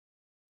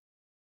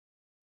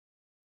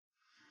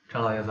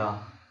张老爷子，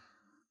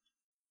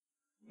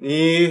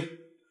你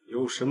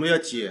有什么要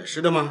解释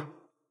的吗？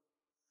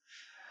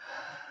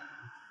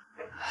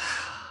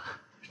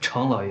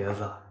张老爷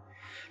子，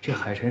这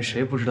海城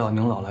谁不知道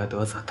您老来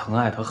得子，疼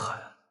爱得很。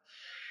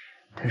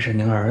但是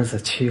您儿子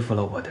欺负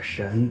了我的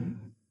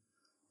人，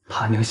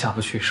怕您下不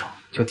去手，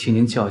就替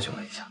您教训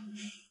了一下。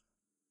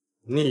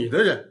你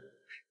的人？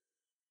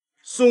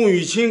宋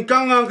雨清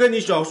刚刚跟你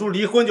小叔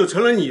离婚就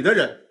成了你的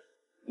人，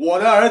我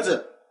的儿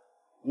子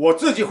我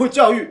自己会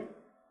教育，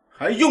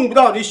还用不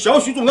到你小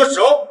许总的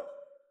手。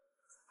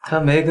他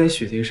没跟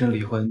许庭生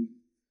离婚，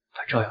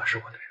他照样是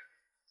我的人。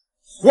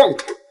荒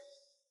唐！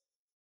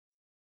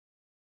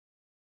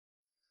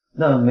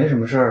那没什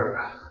么事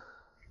儿，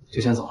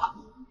就先走了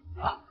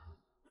啊。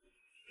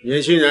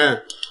年轻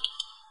人，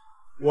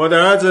我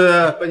的儿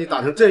子被你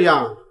打成这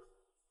样，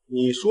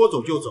你说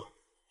走就走，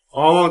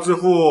皇王之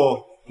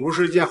后不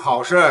是一件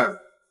好事儿。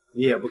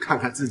你也不看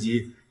看自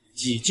己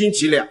几斤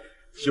几两，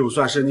就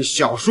算是你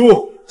小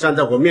叔站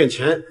在我面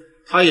前，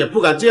他也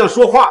不敢这样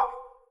说话。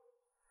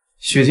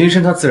许庭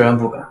生他自然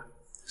不敢，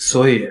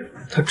所以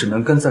他只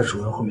能跟在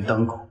主人后面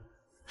当狗。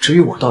至于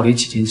我到底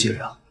几斤几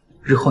两，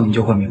日后你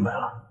就会明白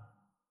了。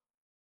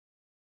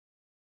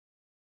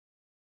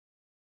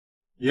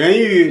严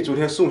狱昨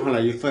天送上来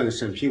一份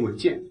审批文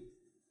件，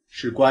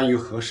是关于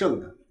和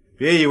盛的。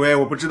别以为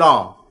我不知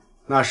道，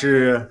那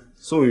是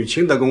宋雨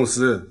清的公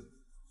司。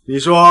你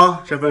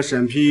说这份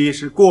审批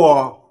是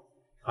过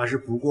还是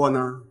不过呢？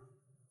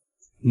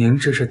您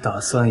这是打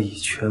算以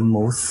权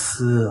谋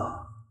私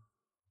啊？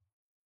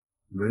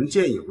文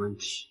件有问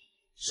题，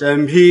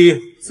审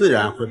批自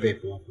然会被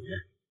驳回。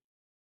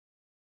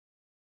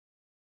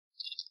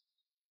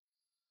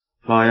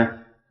老爷，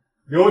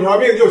有条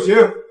命就行。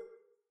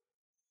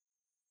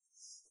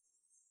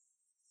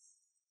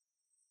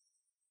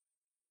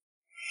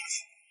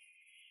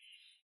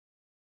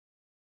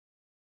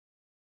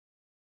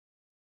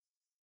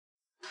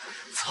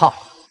操！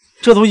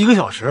这都1个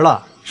小时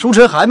了，舒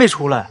晨还没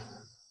出来。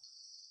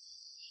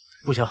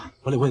不行，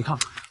我得过去看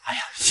看。哎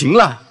呀，行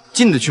了，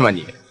进得去吗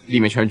你？里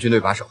面全是军队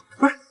把守。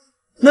不是，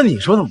那你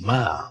说怎么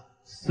办啊？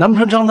难不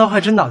成张涛还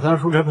真打算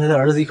让舒晨赔他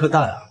儿子一颗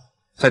蛋啊？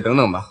再等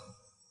等吧，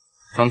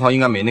张涛应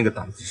该没那个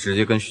胆子直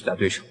接跟许家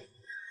对手，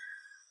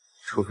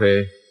除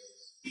非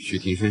许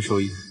庭生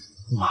授意。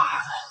妈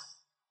的，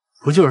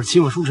不就是欺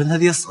负舒晨他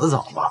爹死得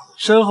早吗？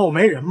身后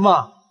没人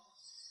吗？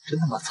真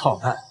他妈操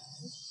蛋！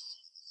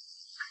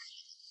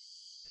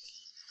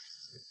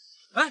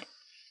哎，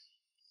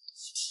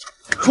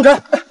舒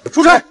晨，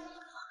舒晨！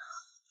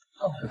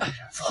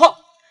操！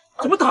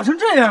怎么打成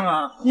这样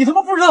啊？你他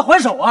妈不知道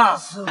还手啊？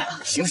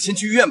行了，先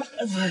去医院吧。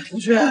不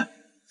去，死不了。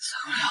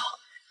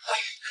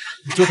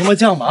你就他妈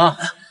犟吧啊！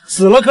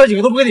死了哥几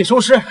个都不给你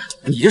收尸。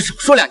你就少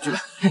说2句了。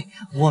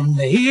我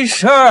没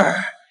事儿，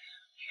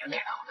别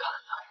给他们看到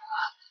啊！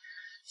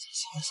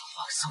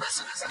行了，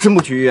松开。真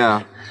不去医院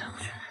啊？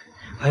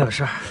还有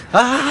事儿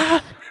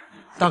啊？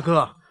大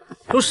哥，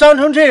都伤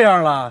成这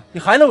样了，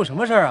你还能有什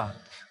么事儿啊？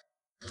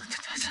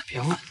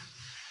别问。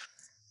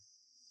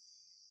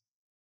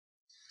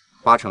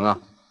8成啊，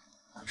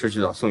是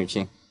去找宋雨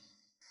清。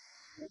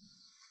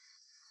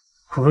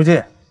楚书记。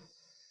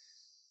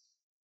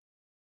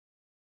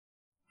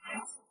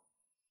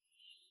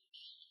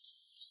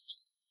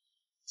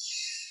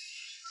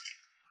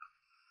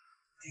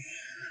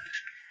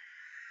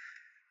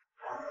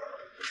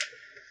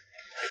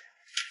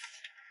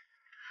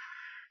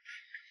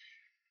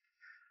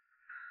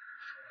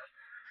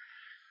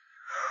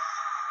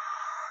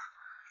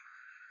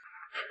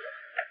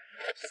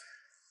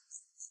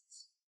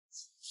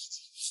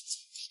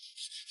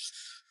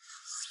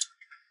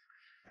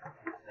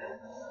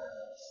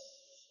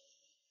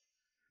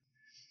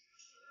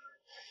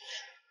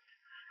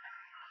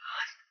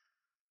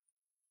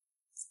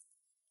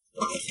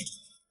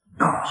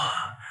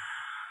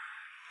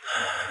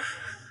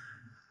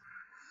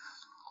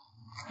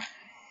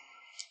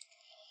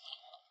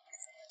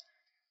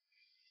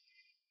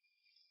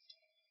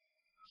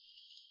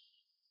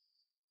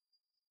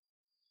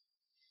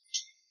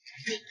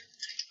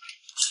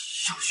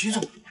小徐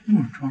总，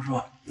张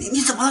叔，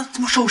你怎么了？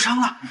怎么受伤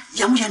了？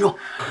严不严重？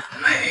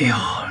没有，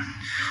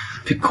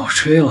被狗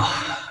追了，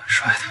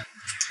摔的。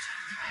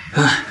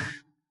看，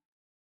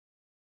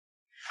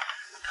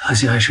他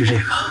现在是这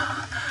个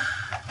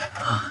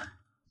啊，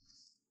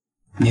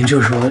您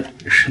就说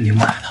是您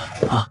买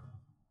的啊，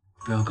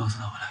不要告诉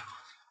他我来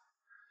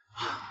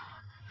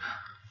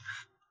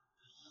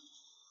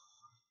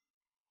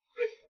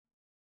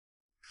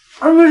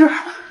过。没事。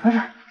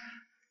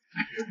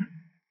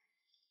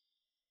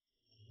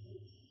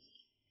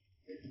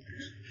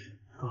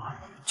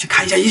去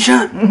看一下医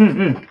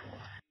生。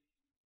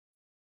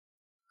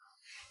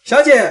小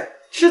姐，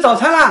吃早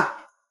餐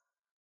啦！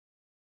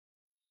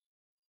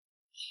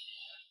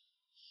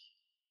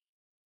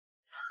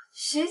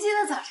学姐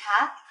的早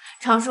茶，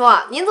常叔，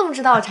您怎么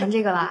知道我馋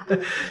这个了？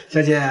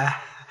小姐，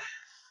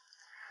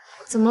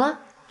怎么了？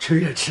吃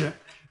也吃。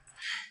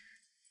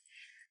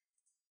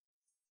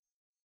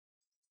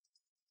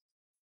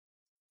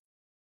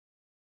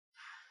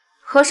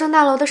合生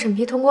大楼的审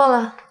批通过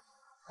了，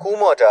估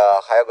摸着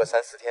还要个3、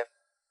4天。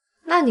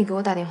那你给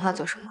我打电话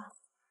做什么？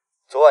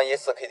昨晚夜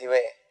色 KTV，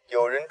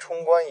 有人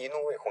冲冠一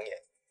怒为红颜，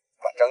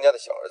把张家的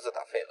小儿子打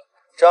废了。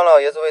张老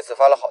爷子为此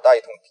发了好大一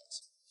通脾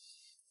气。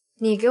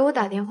你给我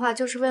打电话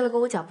就是为了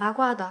跟我讲八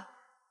卦的？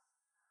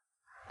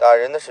打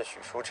人的是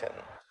许书尘。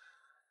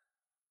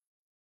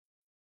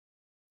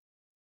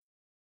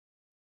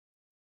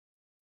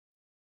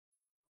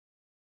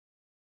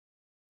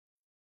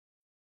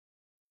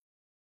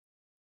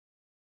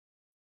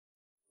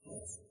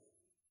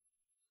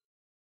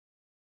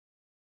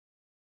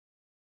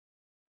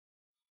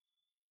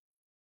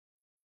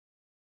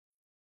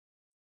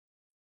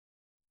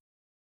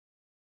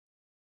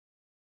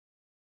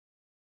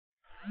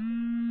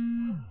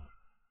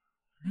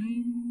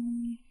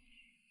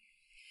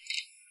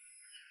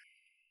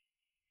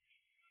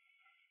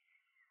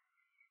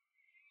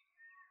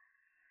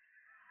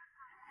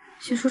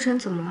徐书晨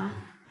怎么了？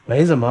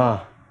没怎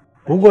么，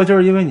不过就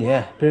是因为你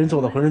被人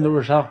揍得浑身都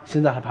是伤，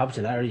现在还爬不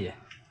起来而已。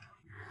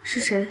是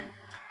谁？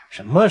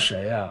什么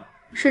谁呀？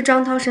是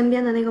张涛身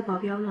边的那个保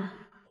镖吗？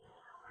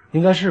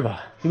应该是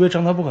吧，因为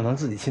张涛不可能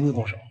自己亲自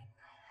动手。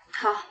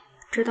好，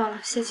知道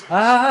了，谢谢。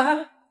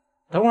哎，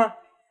等会儿，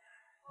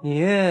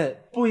你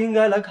不应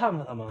该来看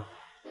看他吗？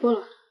不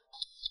了。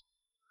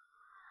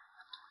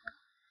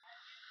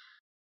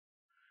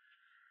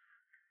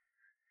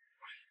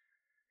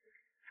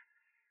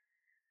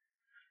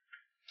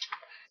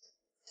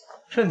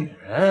这女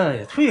人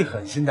也忒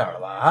狠心点了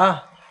吧？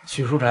啊，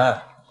许书晨，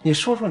你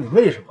说说你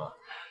为什么？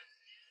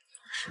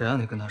谁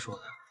让你跟他说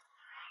的？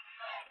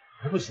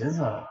我不寻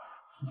思，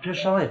你这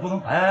伤也不能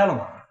白挨了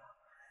嘛。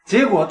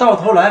结果到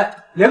头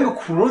来连个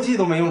苦肉计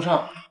都没用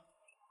上。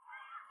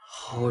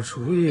好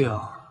主意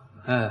啊！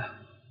哎，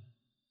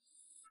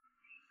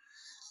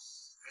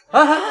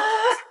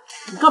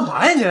你干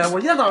嘛呀你？我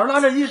一大早上拉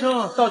着医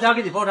生到家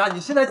给你包扎，你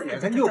现在解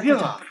开，你有病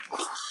啊？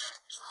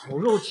苦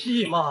肉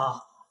计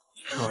嘛，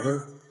小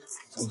子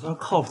总算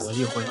靠谱了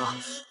一回啊！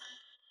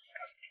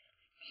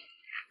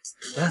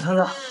来，团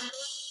子，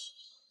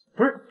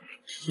不是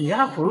你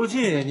丫苦肉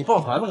计，你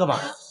抱团子干嘛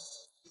呀？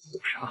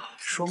啥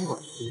双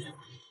管齐？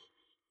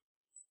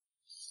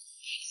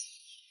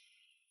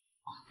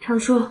常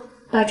叔，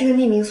把这个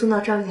匿名送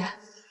到张家。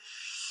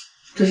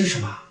这是什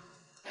么？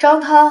张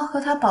涛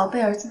和他宝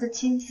贝儿子的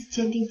亲子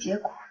鉴定结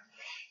果。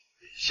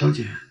小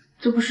姐，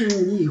这不是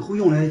你以后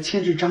用来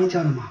牵制张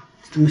家的吗？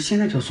怎么现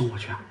在就送过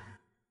去啊？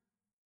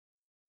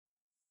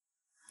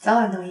早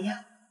晚都一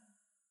样。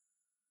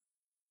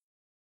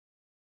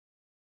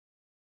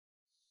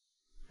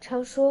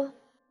常叔，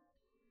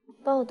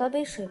帮我倒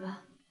杯水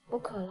吧，我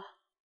渴了。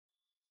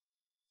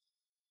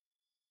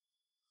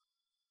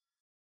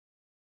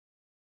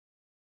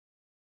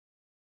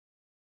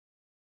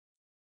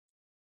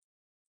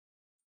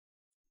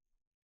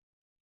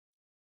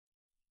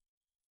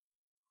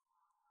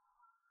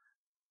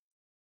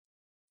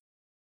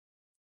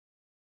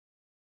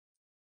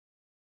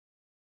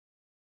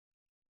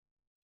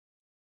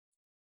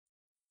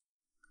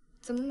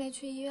怎么没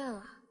去医院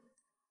啊？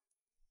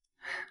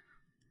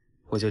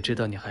我就知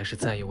道你还是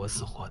在意我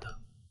死活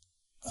的。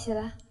起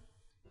来。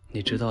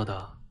你知道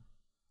的，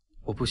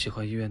我不喜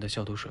欢医院的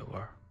消毒水味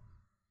儿，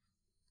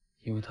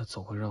因为它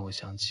总会让我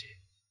想起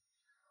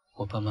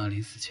我爸妈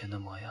临死前的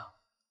模样。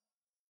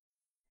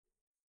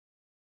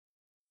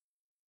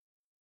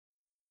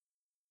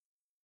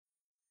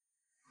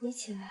你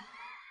起来。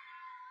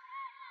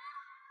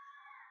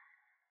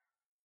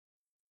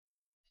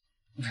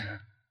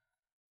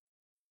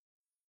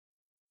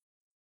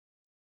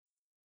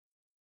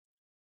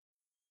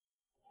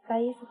把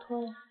衣服脱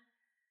了。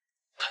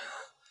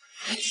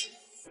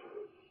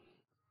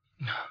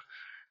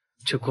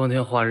这光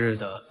天化日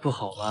的不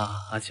好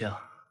吧，阿静？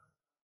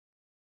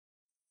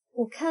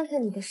我看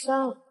看你的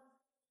伤。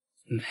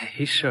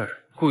没事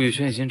儿，顾宇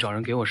轩已经找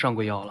人给我上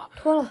过药了。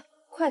脱了，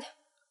快点。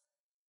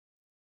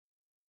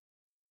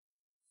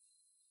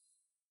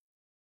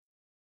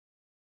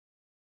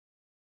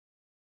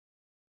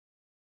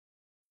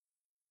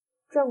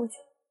转过去。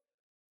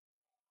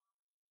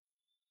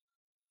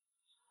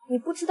你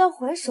不知道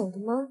还手的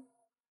吗？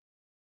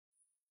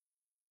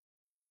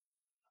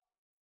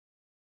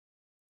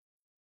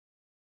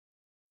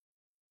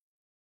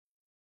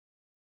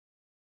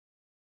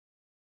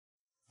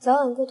早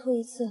晚各涂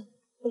一次，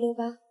不留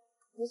疤。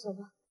你走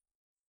吧。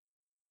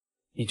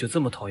你就这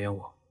么讨厌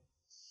我？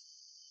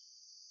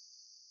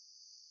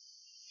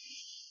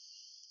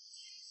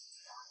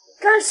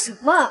干什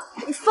么？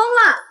你疯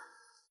了？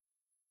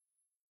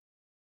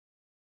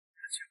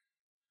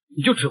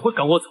你就只会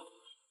赶我走。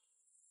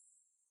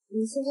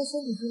你现在身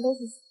体上都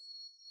是血，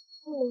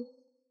不能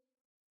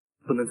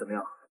不能怎么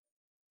样？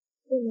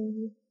不能不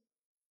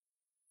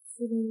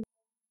能。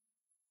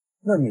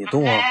那你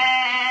动啊！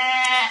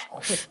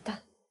混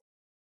蛋！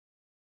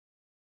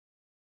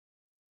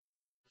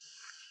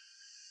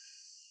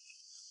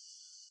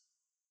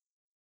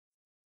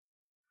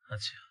阿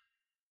晴，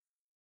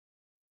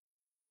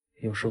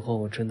有时候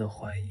我真的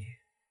怀疑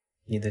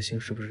你的心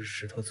是不是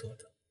石头做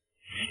的。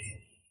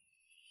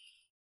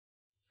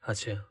阿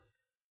晴，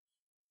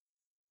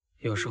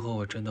有时候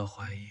我真的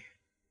怀疑，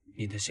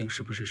你的心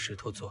是不是石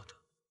头做的？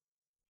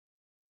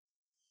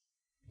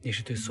你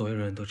是对所有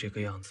人都这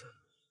个样子，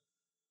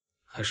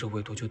还是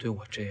唯独就对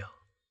我这样？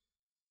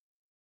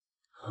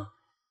啊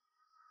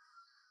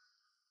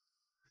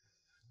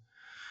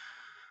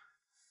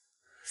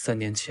？3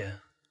年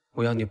前，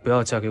我要你不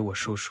要嫁给我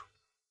叔叔。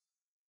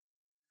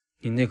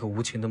你那个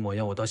无情的模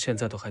样，我到现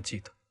在都还记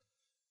得。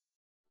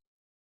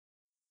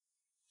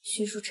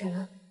徐书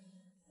晨，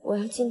我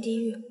要进地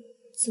狱，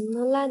怎么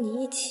能拉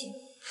你一起？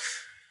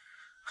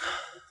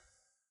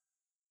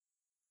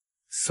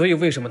所以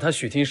为什么他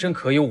许庭生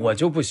可以，我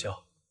就不行？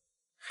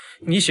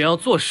你想要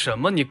做什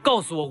么？你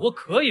告诉我，我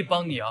可以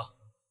帮你啊。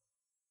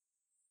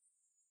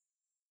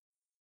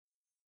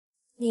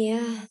你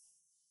呀，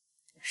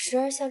时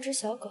而像只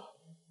小狗，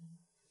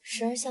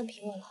时而像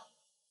匹恶狼。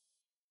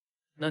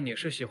那你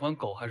是喜欢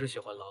狗还是喜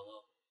欢狼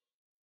啊？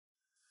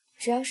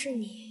只要是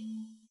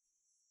你，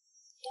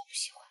都不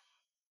喜欢。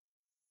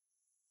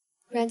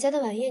阮家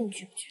的晚宴你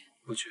去不去？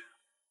不去。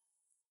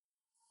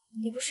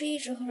你不是一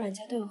直和阮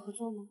家都有合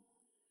作吗？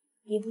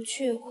你不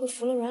去会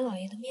服了阮老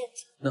爷的面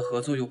子。那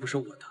合作又不是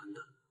我谈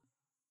的。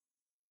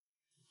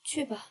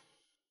去吧。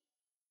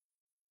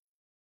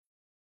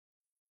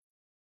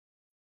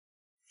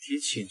提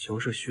请求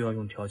是需要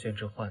用条件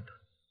置换的。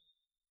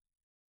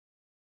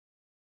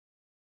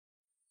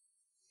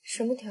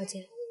什么条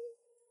件？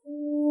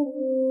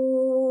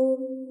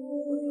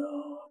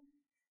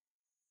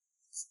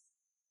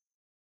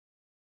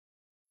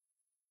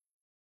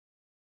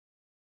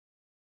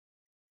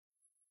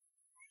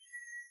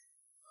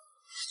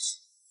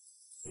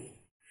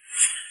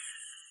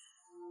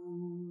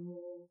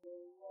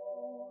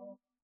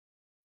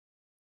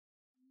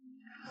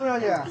苏小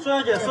姐，苏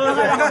小姐，苏小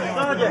姐，苏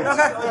小姐，让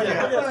开，苏小姐，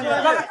让开，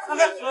苏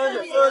小姐，苏小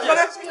姐，苏小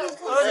姐，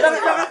苏小姐，苏小姐，让开，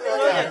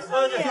苏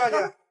小姐，苏小姐，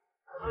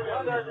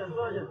苏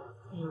小姐，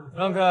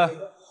让开。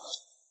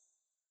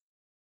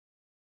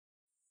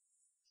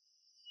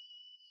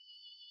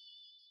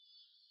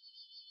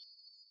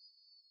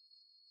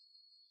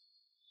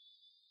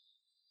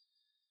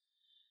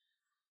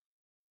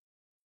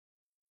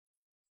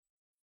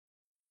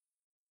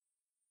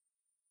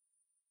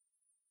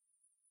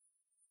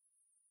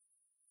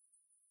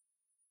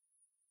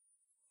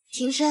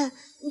庭生，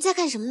你在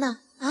干什么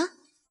呢？啊？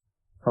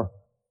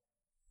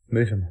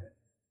没什么。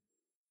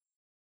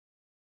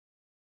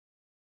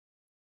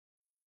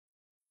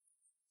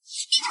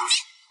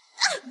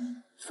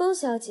风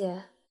小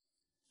姐，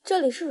这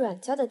里是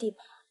阮家的地盘，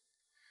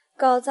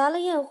搞砸了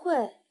宴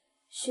会，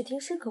许庭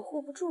生可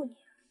护不住你。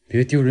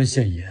别丢人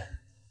现眼，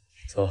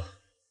走。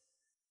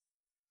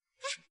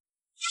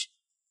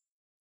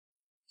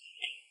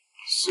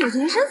许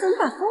庭生怎么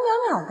把风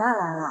袅袅带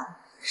来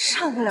了？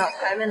上不了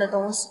台面的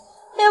东西，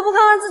也不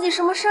看看自己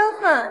什么身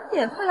份，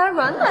也会来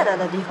阮奶奶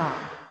的地方。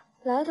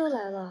来都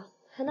来了，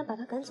还能把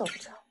他赶走不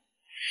成？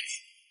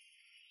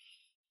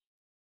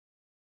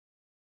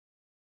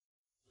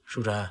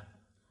淑珍，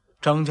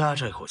张家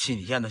这口气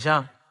你咽得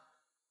下？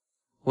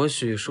我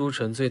许书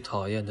晨最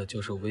讨厌的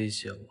就是威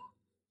胁我。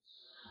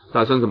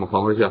打算怎么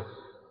还回去啊？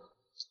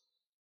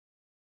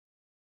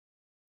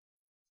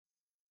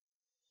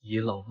倚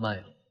老卖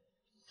老，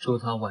祝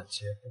他晚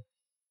节。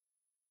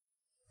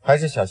还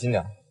是小心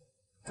点，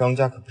张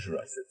家可不是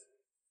软柿子，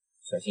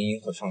小心引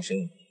火上身。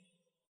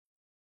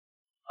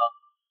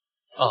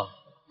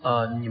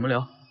你们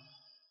聊。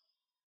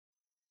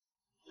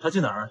他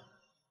去哪儿？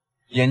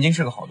眼睛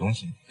是个好东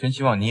西，真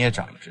希望你也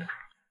长一只。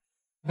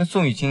那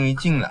宋雨晴一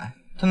进来，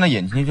他那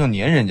眼睛就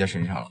粘人家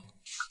身上了。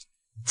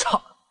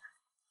操！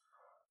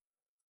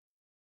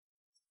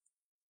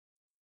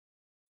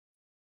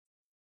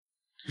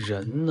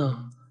人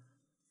呢？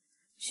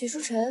许书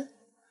晨，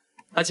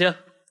阿青，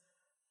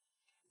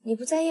你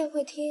不在宴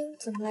会厅，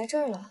怎么来这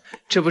儿了？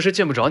这不是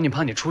见不着你，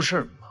怕你出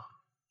事吗？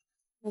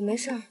我没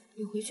事儿，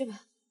你回去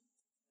吧。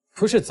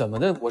不是怎么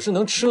的，我是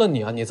能吃了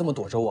你啊？你这么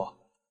躲着我。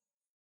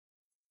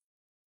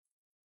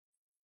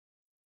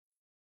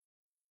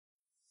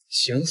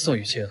行，宋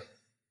雨晴，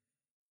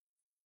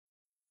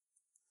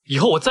以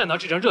后我再拿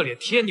这张热脸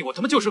贴你，我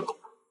他妈就是狗。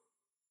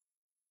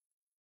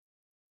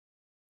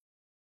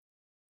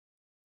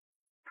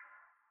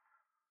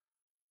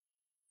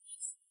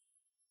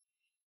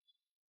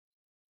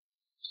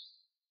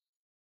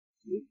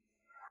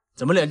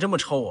怎么脸这么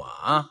臭啊？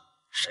啊，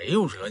谁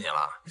又惹你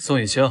了？宋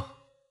雨晴，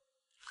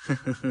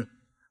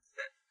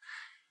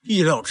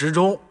意料之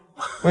中。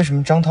为什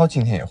么张涛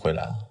今天也会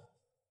来啊？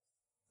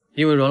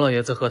因为阮老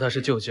爷子和他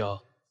是旧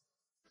交，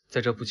在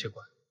这不切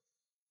管。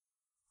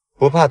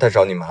不怕他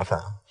找你麻烦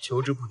啊？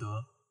求之不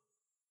得。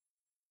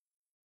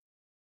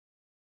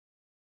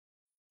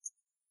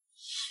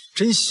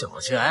真小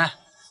气！哎，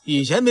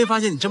以前没发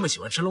现你这么喜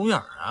欢吃龙眼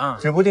啊。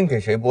指不定给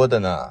谁剥的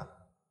呢。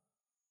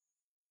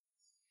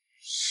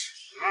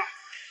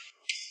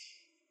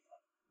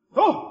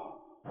走。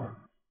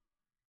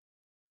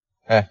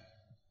哎，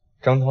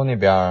张涛那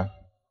边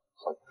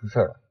好像出事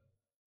了。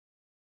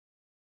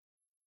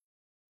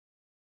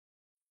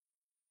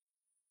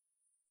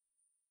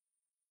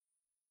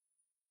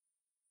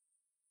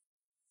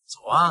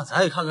走啊，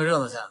咱也看看热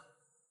闹去。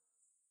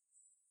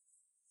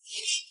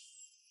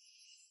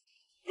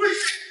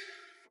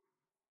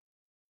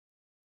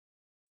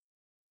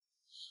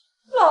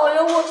老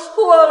爷，我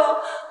错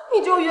了，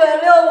你就原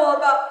谅我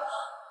吧，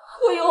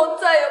我以后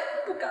再也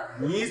不敢。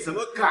你怎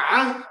么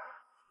敢？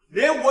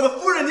连我的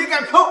夫人你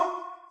敢碰？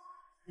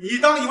你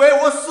当以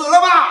为我死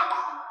了吧？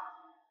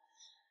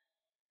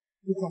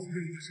不怪夫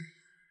人的事，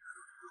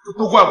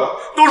都怪我，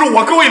都是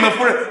我勾引的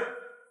夫人。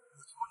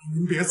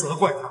您别责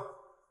怪她。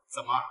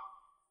怎么，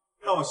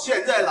到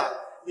现在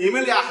了，你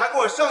们俩还给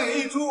我上演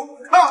一出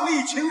伉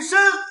俪情深？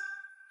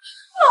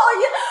老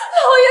爷，你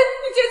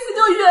这次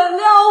就原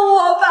谅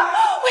我吧，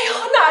我以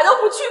后哪儿都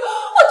不去，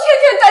我天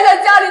天待在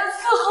家里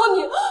伺候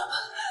你，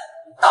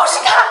都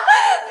是他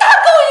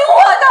勾引我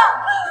的，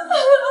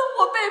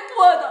我被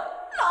迫的。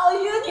老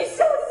爷，你相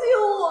信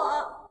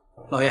我。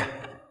老爷，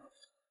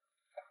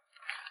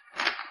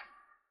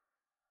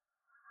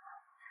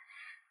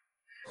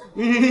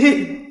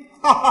你，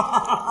哈哈哈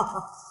哈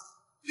哈！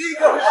你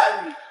个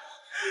坏女，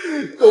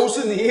都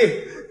是你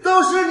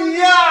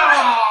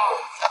呀！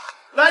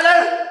来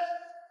人，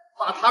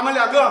把他们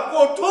两个给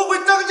我拖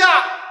回张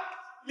家。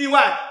另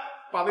外，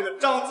把那个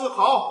张子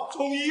豪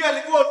从医院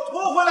里给我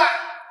拖回来。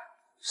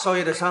少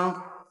爷的伤，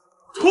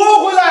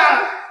拖回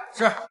来。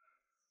是。啊！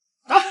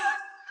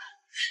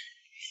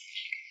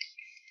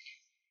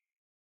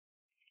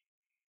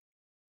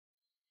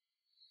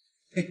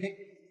嘿嘿，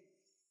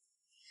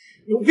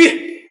牛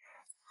逼！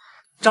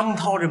张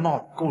涛这帽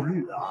子够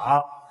绿的啊！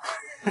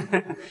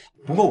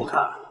不过我看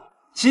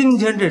今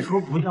天这出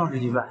不像是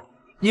意外，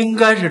应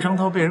该是张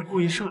涛被人故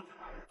意设计，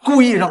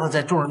故意让他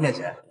在众人面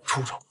前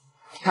出丑。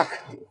那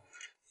肯定。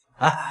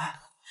哎，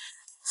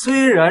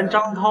虽然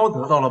张涛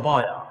得到了报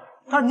应，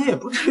但你也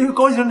不至于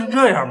高兴成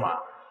这样吧？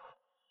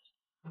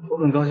我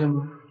很高兴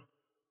吗？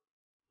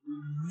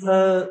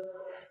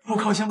不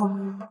高兴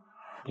吗？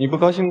你不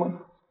高兴吗？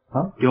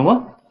啊，有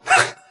吗？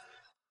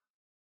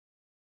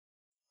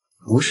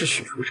不是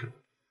许书城，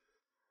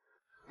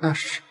那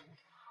是谁？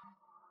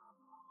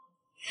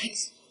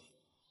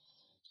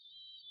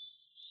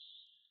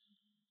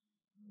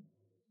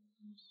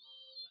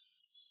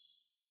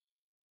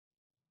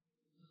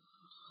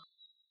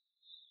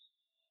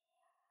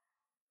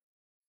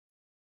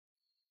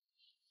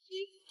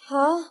好，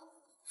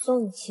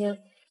送你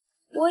钱。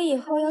我以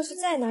后要是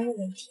再拿这问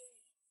题，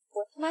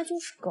我他妈就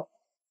是狗。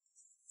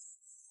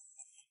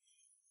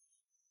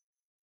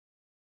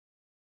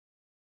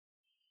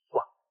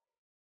哇！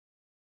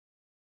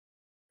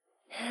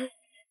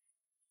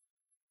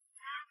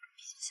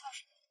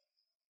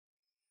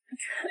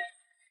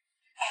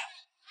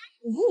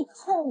你以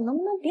后能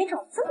不能别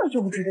找这么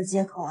幼稚的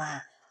借口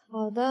啊？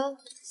好的，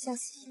下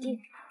次一定。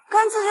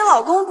跟自己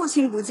老公不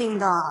亲不近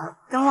的，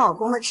跟老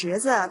公的侄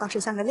子倒是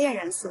像个恋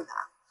人似的。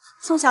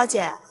宋小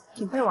姐，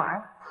挺会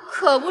玩。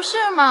可不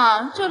是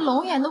嘛，这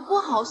龙眼都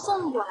剥好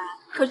送过来，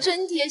可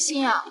真贴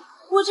心啊！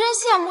我真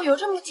羡慕有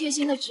这么贴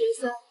心的侄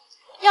子。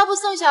要不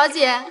宋小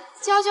姐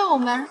教教我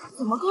们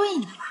怎么勾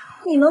引他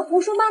吧？你们胡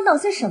说八道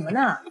些什么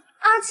呢？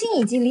阿青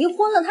已经离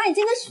婚了，他已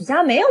经跟许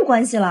家没有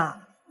关系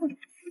了。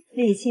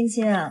李青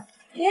青啊，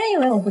别以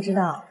为我不知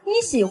道，你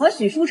喜欢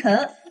许书尘，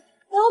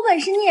有本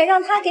事你也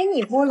让他给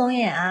你剥龙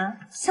眼啊！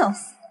笑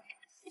死，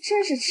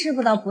真是吃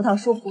不到葡萄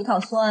说葡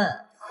萄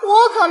酸。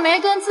我可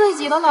没跟自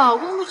己的老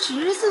公的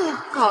侄子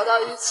搞到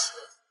一起。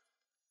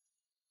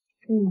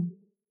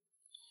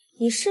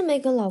你是没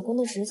跟老公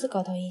的侄子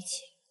搞到一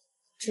起，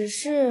只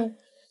是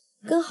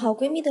跟好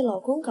闺蜜的老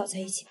公搞在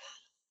一起罢了。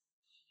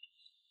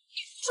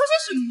说些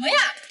什么呀？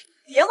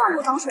别忘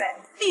不脏水！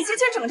李芊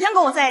芊整天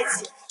跟我在一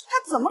起，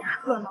她怎么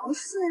可能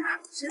是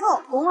谁的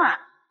老公啊？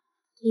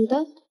你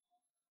的？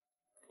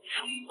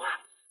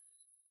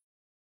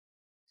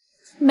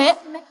没，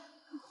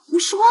胡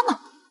说呢。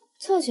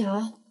凑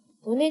巧，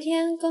我那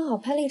天刚好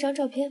拍了一张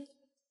照片。你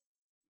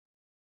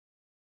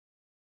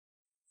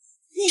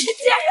个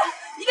贱人！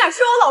你敢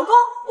睡我老公，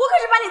我可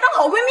是把你当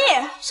好闺蜜。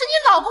是你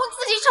老公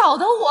自己找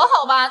的我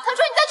好吧？他说你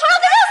在床上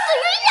跟热死鱼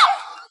一样。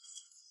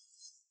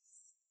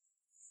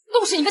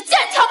都是你个贱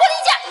人，挑拨离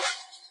间！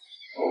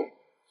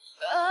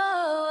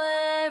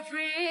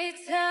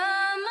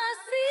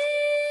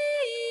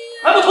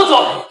还不拖走！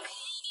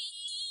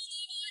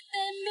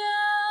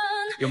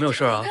有没有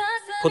事啊？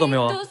拖到没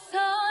有啊？没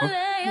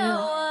有。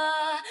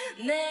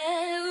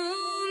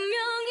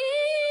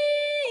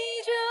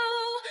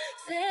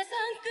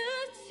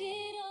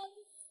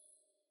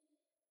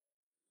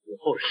以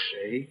后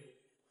谁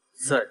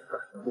再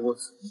敢多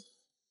嘴，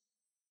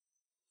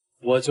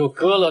我就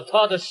割了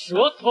他的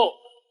舌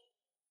头。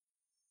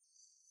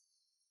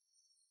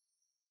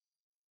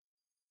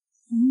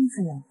疯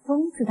子有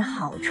疯子的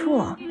好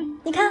处，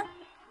你看，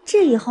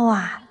这以后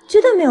啊，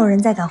绝对没有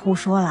人再敢胡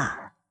说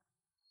了。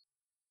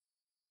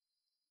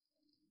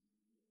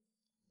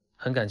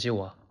很感激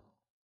我，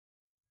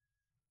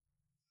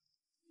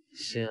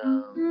先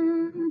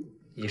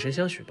以身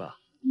相许吧。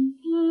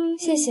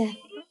谢谢，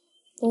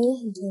我也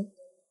很甜。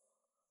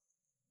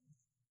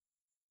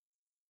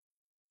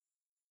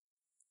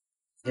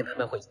今天慢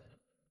慢回去。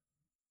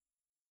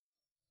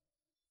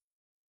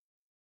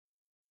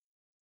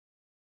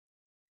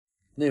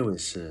那位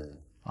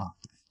是啊，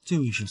这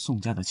位是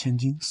宋家的千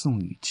金宋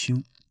雨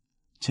清，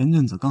前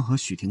阵子刚和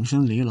许廷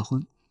深离了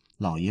婚，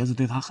老爷子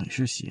对她很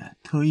是喜爱，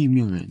特意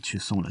命人去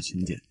送了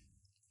请柬。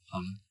好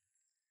了。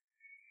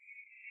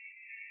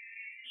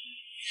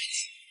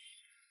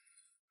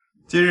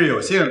今日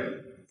有幸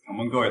承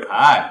蒙各位抬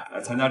爱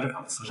来参加这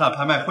场慈善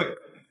拍卖会，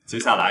接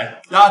下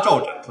来压轴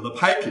展出的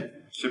拍品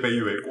是被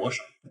誉为国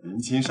手林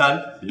青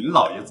山林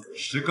老爷子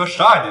时隔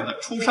12年的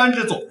出山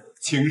之作《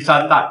青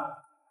山黛》。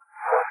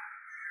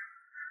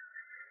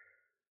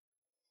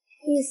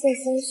玉色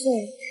三岁，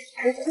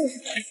不愧是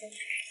出身。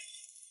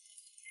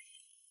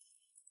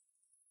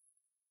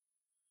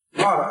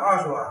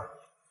220万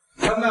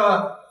，300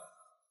万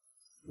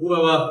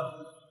，500万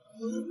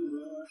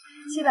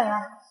，700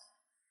万。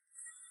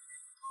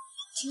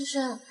青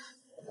山，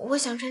我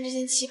想穿这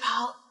件旗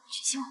袍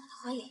去庆我们的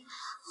婚礼，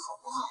好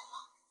不好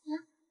嘛？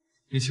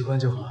你喜欢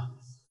就好。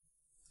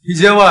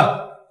1000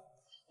万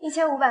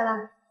，1500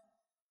万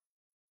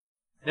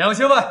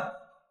，2000万。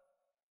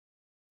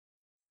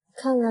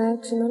看来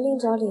只能另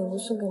找礼物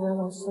送给那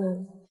老夫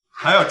人了。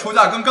还有出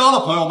价更高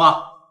的朋友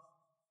吗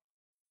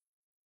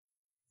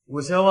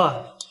？5000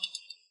万。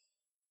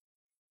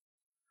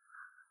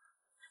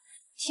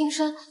青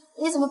山，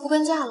你怎么不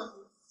跟价了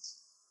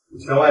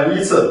？5000万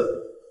一次。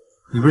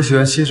你不是喜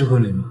欢西式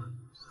婚礼吗？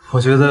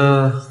我觉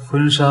得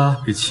婚纱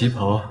比旗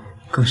袍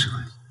更适合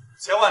你。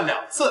1000万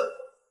2次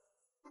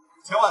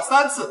，1000万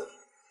3次，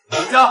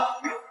成交！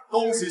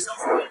恭喜小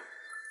姐！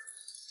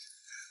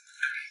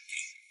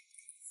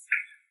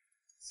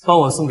帮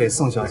我送给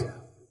宋小姐。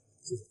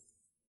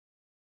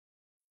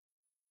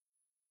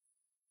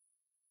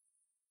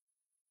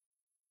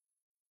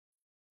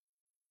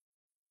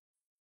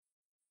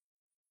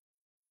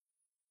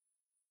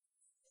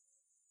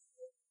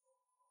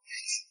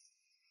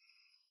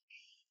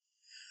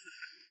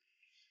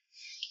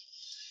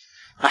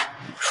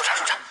舒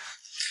畅，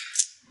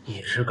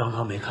你是刚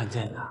刚没看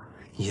见呀？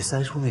你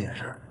三叔那眼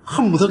神，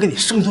恨不得给你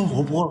生吞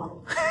活剥了。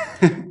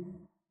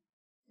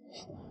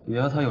也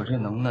要他有这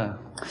能耐。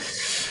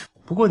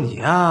不过你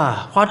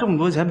呀，花这么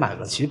多钱买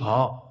个旗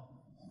袍，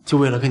就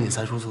为了跟你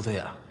三叔作对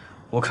啊？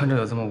我看着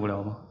有这么无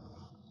聊吗？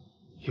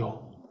有。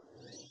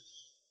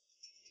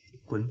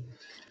滚！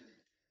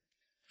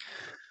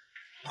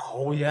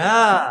讨厌！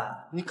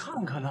你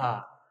看看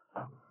他，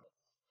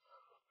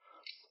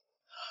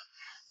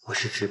我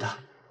是直的，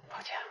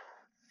抱歉。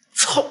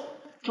操！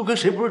就跟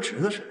谁不是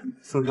直的似的。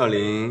宋少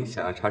林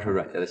想要插手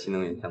阮家的新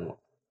能源项目，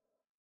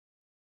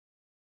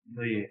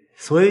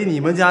所以你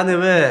们家那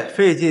位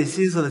费尽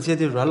心思的接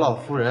近阮老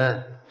夫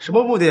人，什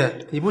么目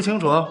的？你不清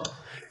楚？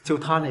就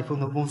他那风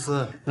投公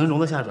司能容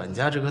得下阮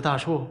家这棵大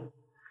树？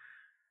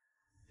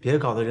别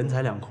搞得人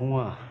财两空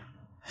啊！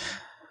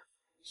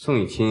宋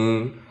雨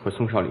清和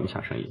宋少林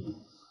抢生意，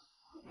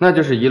那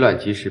就是以卵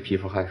击石，蚍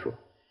蜉害树。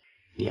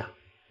你呀，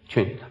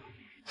劝劝他们。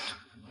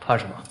怕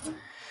什么？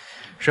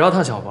只要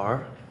他想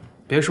玩，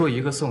别说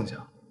一个宋家，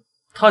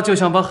他就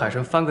想把海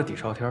参翻个底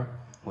朝天，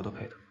我都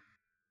陪他。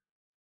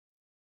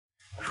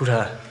舒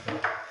晨，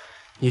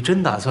你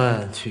真打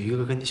算娶一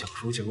个跟你小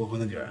叔结过婚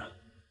的女人？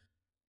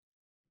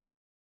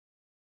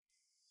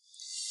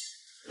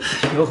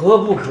有何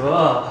不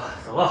可？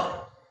走吧。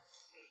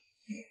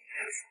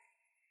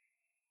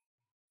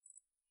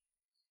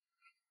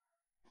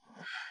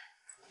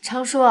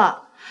常叔，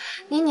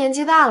您年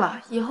纪大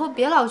了，以后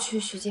别老去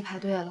许记排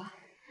队了。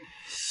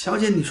小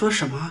姐，你说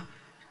什么？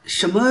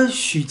什么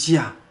许记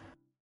啊？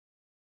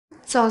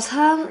早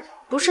餐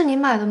不是您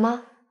买的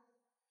吗？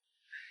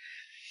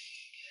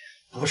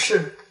不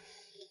是。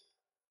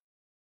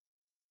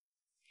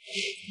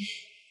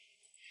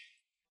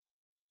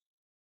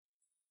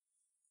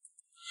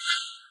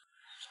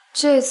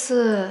这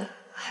次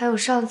还有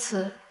上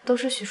次都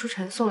是许书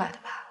晨送来的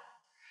吧？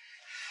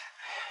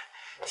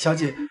小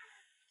姐，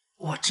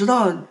我知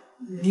道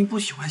您不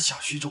喜欢小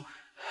徐总，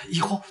以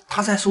后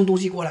他再送东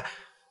西过来，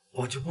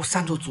我就不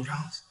擅作主张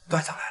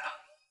端上来了。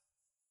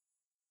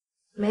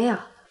没有。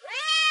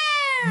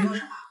没有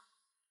什么？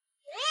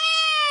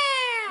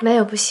没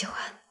有不喜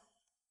欢。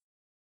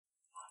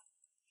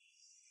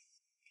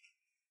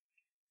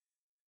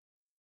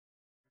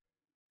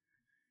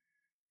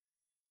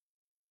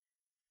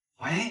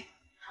喂，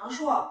常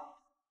叔。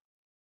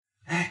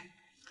哎，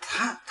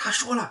他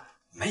说了，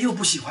没有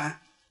不喜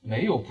欢。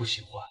没有不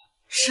喜欢。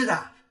是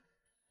的。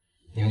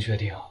您确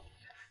定？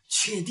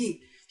确定，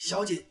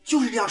小姐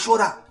就是这样说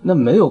的。那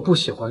没有不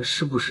喜欢，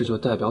是不是就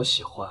代表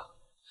喜欢？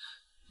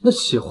那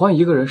喜欢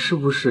一个人，是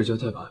不是就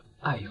代表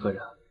爱一个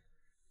人？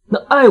那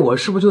爱我，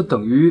是不是就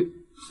等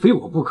于非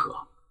我不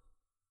可？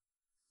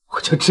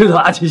我就知道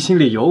阿奇心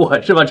里有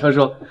我，是吧，常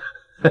叔？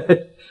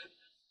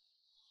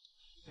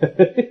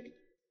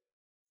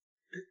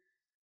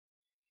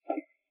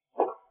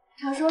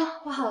常叔，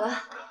我好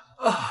了。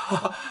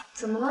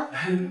怎么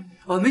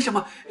了？没什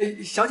么。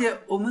小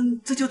姐，我们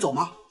这就走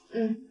吗？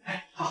嗯。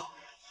哎，好。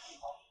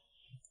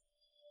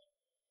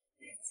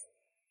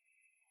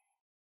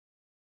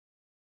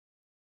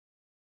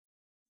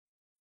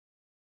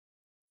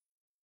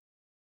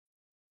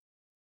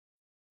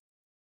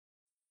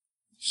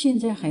现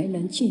在还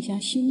能静下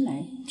心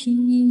来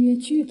听音乐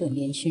剧的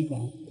年轻人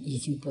已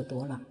经不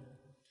多了，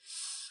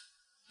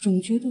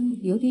总觉得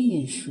有点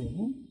眼熟。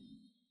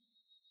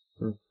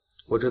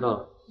我知道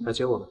了，来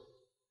接我们。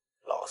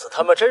老子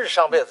他妈真是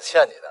上辈子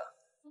欠你的。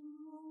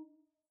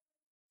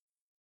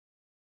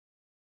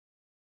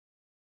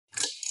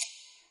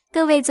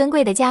各位尊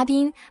贵的嘉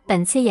宾，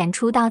本次演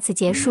出到此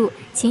结束，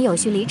请有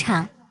序离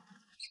场。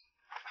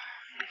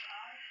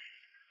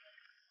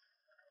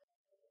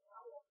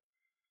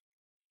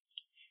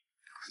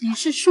你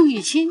是宋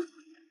雨清？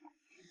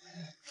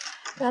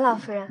阮老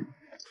夫人，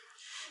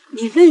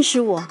你认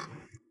识我？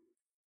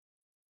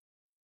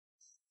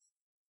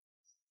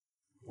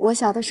我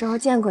小的时候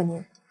见过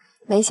您，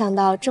没想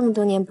到这么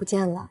多年不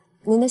见了，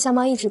您的相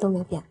貌一直都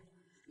没变。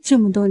这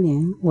么多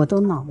年我都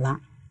老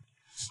了，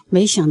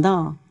没想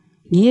到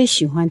你也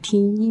喜欢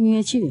听音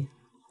乐剧。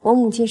我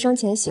母亲生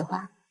前喜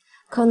欢，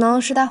可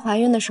能是她怀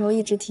孕的时候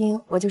一直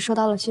听，我就受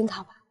到了熏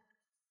陶吧。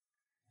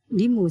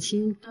你母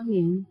亲当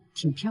年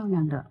挺漂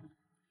亮的，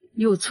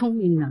又聪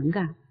明能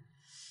干，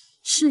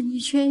是一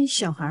圈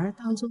小孩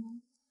当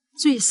中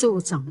最受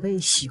长辈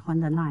喜欢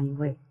的那一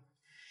位，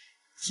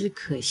只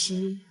可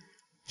惜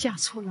嫁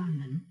错了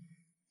人。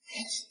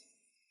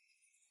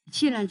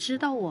既然知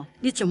道我，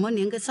你怎么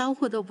连个招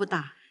呼都不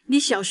打？你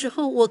小时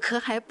候我可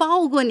还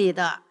抱过你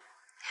的。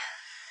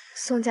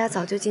宋家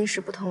早就今时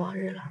不同往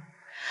日了，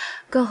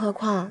更何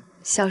况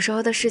小时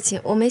候的事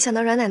情，我没想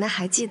到阮奶奶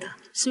还记得。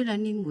虽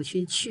然你母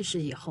亲去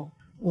世以后，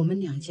我们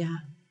两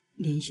家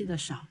联系的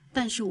少，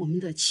但是我们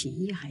的情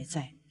谊还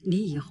在。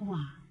你以后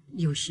啊，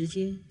有时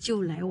间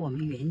就来我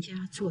们袁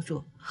家坐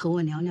坐，和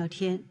我聊聊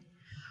天。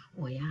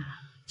我呀，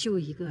就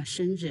一个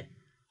孙子，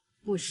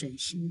不省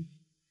心。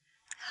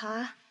好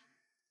啊。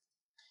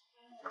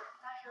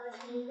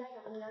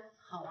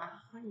好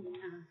啊，欢迎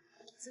啊，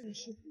这个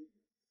是。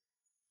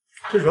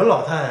这阮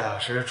老太啊，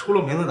是出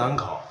了名的难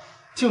搞，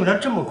竟然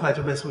这么快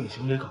就被宋雨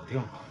晴给搞定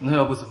了。那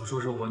要不怎么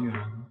说是我女儿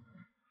呢？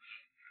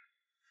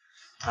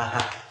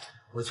哎，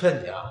我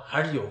劝你啊，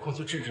还是有空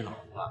去治治脑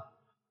子吧。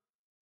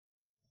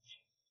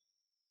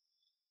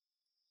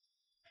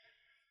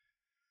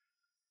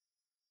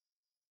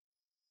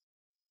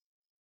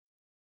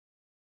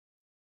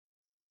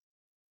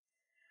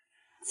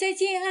再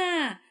见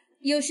啊，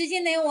有时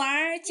间来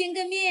玩，见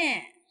个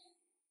面。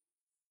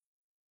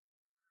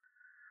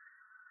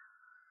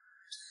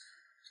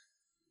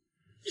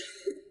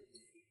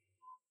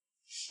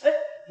哎，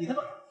你他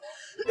妈！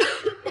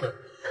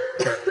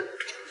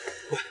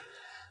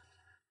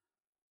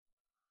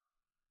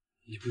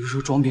你不是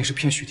说装病是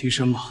骗许庭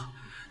生吗？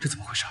这怎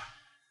么回事？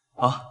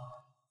啊？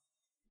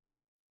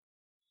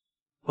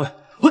喂！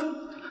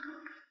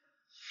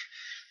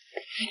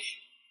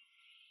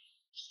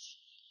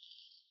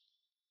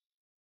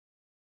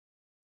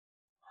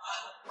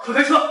快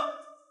开车！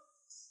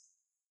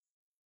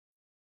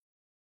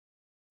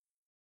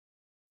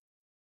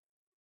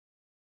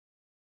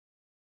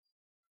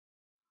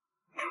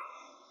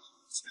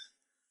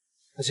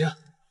阿青，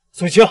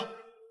宋雨晴，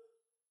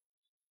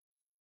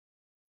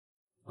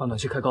把暖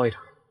气开高一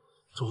点。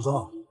主子，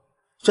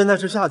现在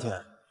是夏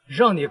天，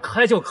让你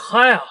开就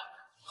开啊！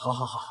好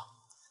好好，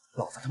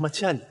老子他妈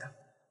欠你的。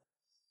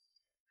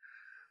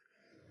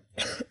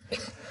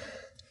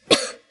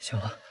行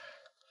了，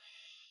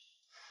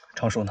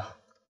常叔呢？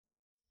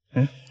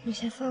你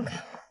先放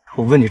开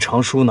我问你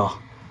常叔呢？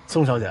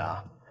宋小姐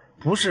啊，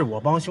不是我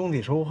帮兄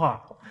弟说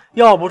话，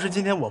要不是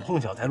今天我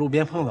碰巧在路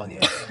边碰到你，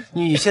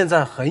你现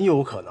在很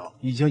有可能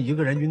已经一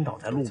个人晕倒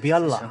在路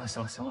边了。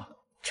行了。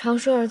常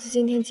叔儿子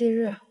今天忌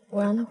日，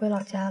我让他回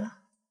老家了。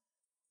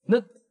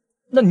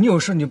那你有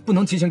事你不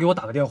能提前给我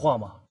打个电话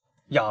吗？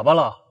哑巴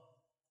了？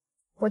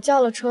我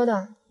叫了车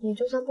的，你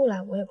就算不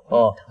来我也不会。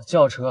哦，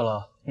叫车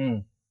了，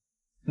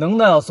能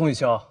耐啊，宋雨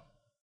晴。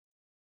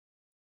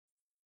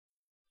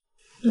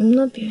能不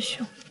能别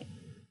凶？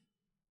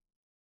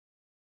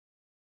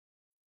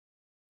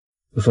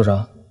你说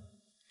啥？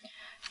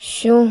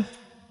凶。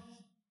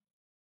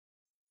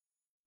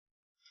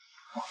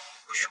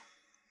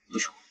不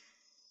凶。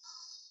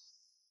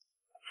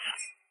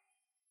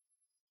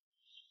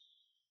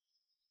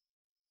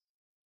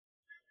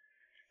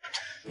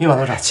你把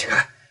头闪，起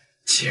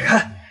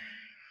开！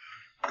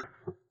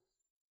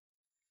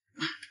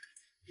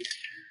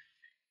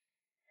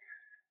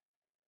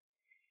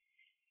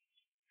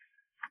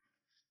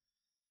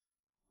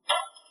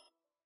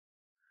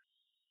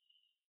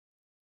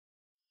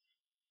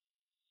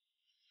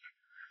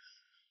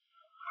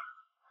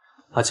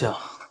阿庆，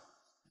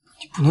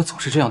你不能总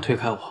是这样推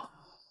开我。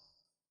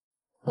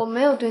我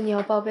没有对你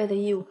要报备的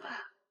义务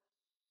吧？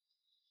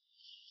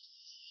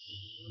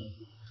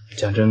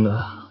讲真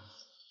的，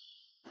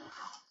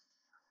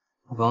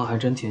我刚刚还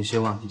真挺希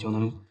望你就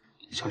能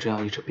像这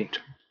样一直病着，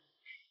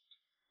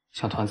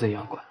像团子一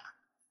样管。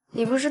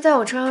你不是在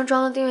我车上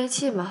装了定位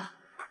器吗？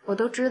我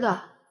都知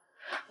道，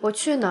我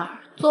去哪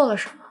儿做了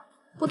什么，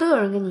不都有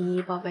人跟你一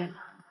一报备吗？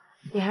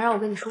你还让我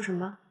跟你说什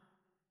么？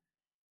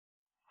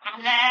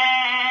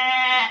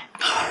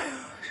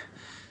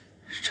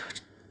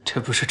这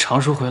不是常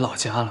叔回老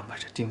家了吗？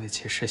这定位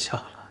器失效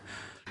了。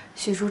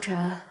许书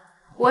晨，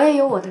我也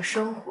有我的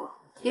生活，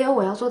也有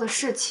我要做的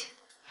事情，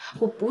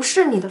我不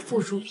是你的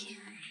附属品。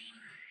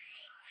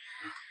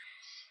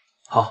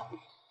好，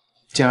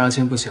既然阿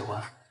青不喜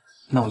欢，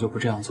那我就不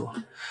这样做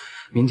了。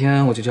明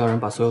天我就叫人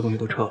把所有东西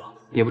都撤了，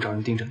也不找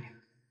人盯着你。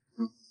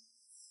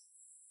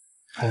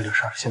还有点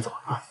事儿，先走了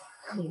啊。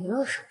你没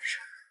有什么事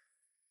儿。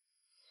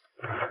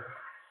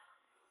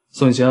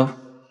宋雨晴，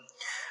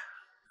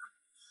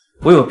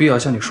我有必要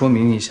向你说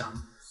明一下，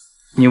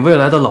你未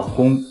来的老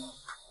公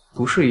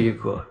不是一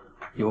个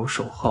游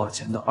手好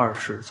闲的二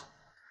世祖。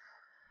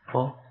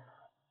哦。